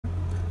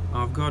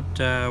I've got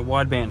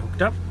wideband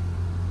hooked up,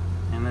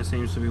 and that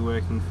seems to be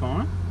working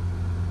fine.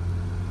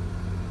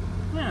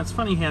 Yeah, it's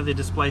funny how the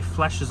display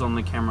flashes on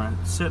the camera.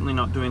 It's certainly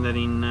not doing that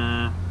in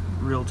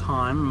real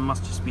time. It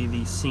must just be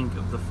the sync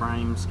of the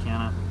frames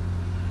counter.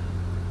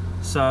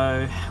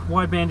 So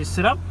wideband is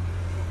set up.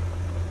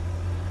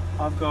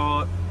 I've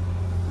got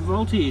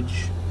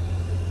voltage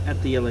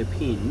at the yellow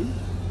pin.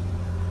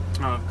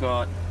 I've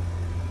got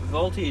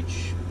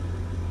voltage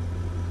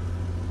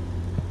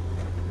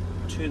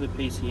to the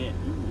PCM,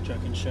 which I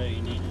can show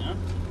you now.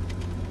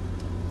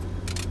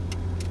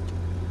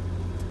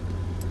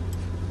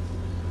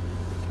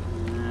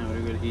 What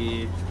have we got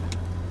here?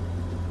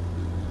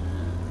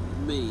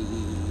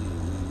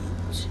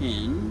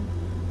 B10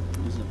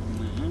 is up on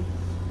there.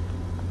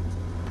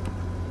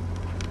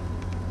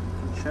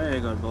 I'll show you I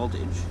got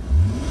voltage.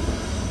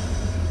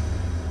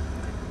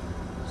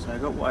 So I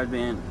got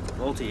wideband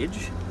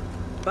voltage,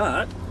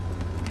 but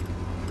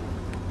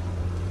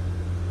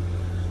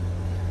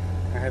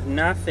I have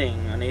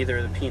nothing on either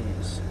of the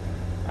pins.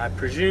 I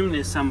presume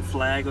there's some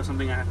flag or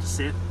something I have to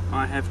set.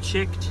 I have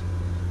checked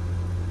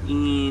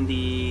in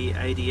the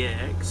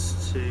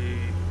ADX to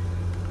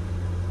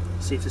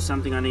see if there's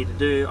something I need to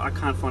do. I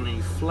can't find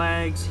any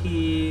flags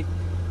here.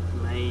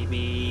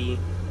 Maybe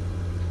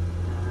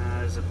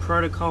there's a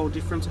protocol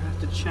difference I have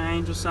to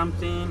change or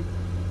something.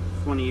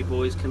 If one of you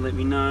boys can let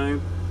me know.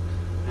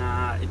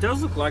 It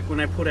does look like when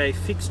I put a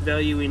fixed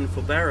value in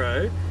for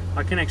Barrow,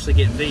 I can actually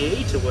get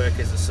VE to work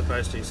as it's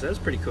supposed to, so that's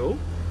pretty cool.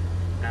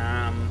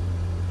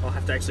 I'll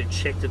have to actually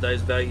check that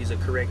those values are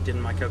correct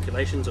and my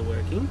calculations are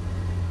working.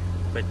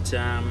 But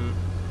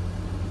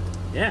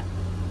yeah,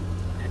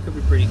 that could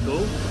be pretty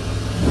cool.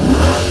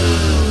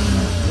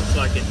 Looks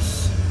like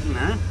it's, you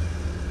know,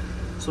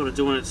 sort of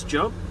doing its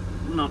job.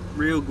 Not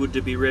real good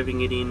to be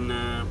revving it in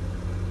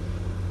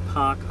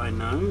park, I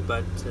know,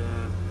 but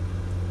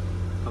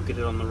I'll get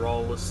it on the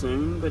roller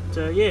soon. But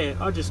yeah,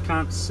 I just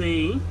can't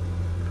see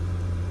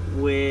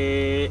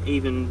where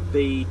even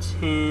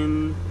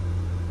B10,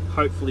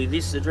 hopefully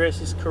this address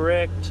is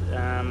correct.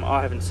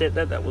 I haven't set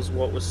that. That was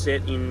what was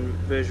set in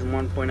version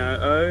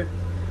 1.00.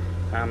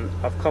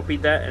 I've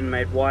copied that and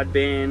made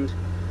wideband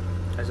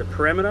as a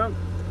parameter,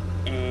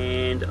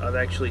 and I've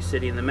actually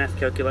set in the math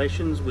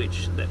calculations,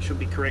 which that should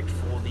be correct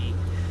for the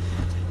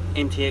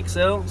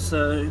MTX-L.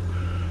 So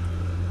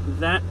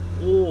that,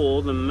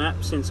 or the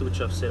map sensor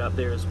which I've set up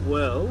there as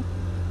well,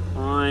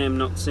 I am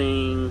not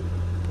seeing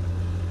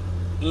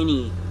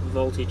any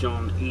voltage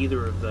on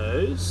either of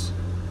those.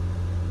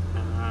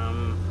 You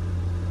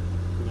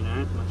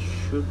know, I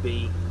should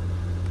be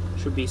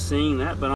seeing that, but